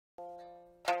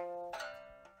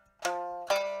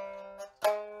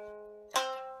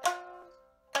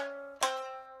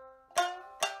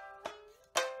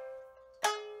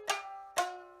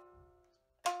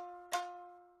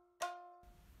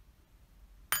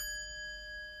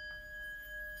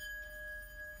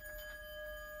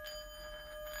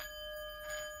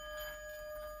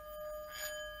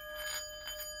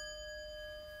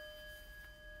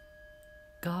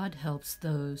God helps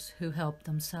those who help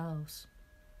themselves.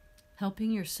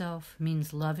 Helping yourself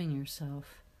means loving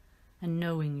yourself and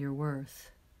knowing your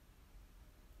worth.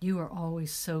 You are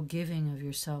always so giving of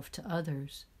yourself to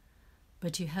others,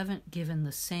 but you haven't given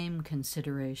the same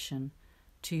consideration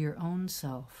to your own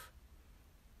self.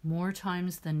 More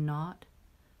times than not,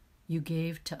 you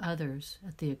gave to others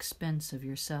at the expense of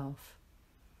yourself.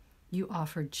 You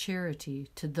offered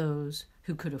charity to those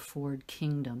who could afford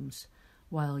kingdoms,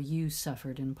 while you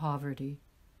suffered in poverty.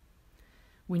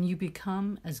 When you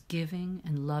become as giving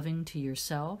and loving to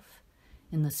yourself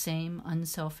in the same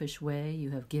unselfish way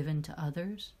you have given to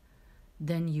others,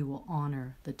 then you will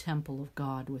honor the temple of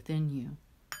God within you.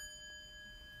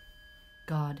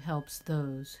 God helps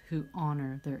those who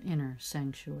honor their inner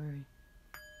sanctuary.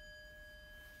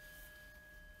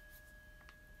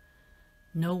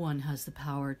 No one has the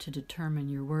power to determine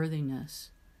your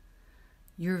worthiness.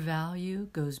 Your value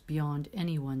goes beyond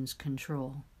anyone's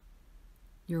control.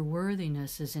 Your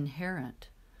worthiness is inherent,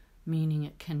 meaning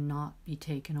it cannot be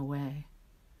taken away.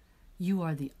 You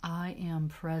are the I Am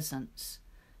presence.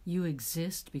 You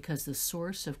exist because the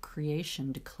source of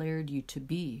creation declared you to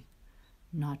be,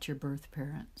 not your birth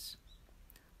parents.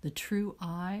 The true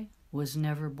I was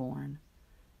never born.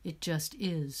 It just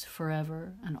is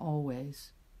forever and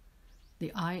always.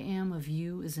 The I Am of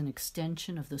you is an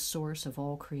extension of the source of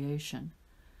all creation,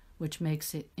 which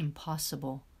makes it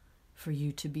impossible for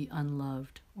you to be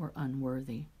unloved or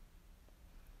unworthy.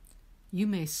 You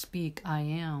may speak I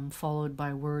am followed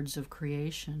by words of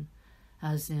creation,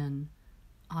 as in,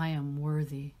 I am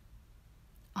worthy,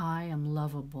 I am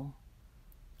lovable,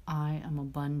 I am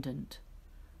abundant.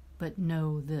 But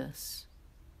know this,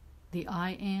 the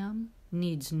I am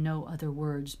needs no other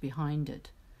words behind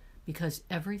it, because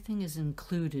everything is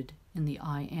included in the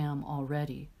I am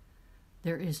already.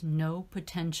 There is no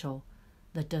potential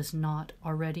that does not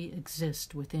already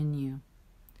exist within you.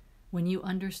 When you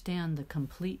understand the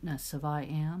completeness of I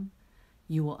am,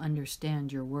 you will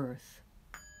understand your worth.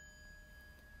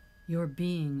 Your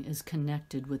being is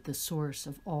connected with the source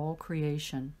of all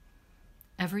creation.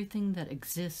 Everything that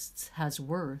exists has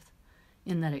worth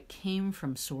in that it came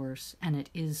from source and it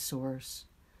is source.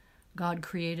 God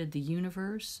created the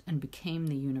universe and became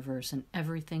the universe and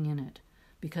everything in it,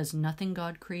 because nothing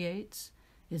God creates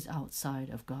is outside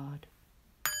of God.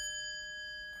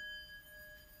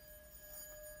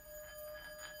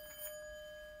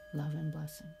 Love and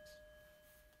blessings.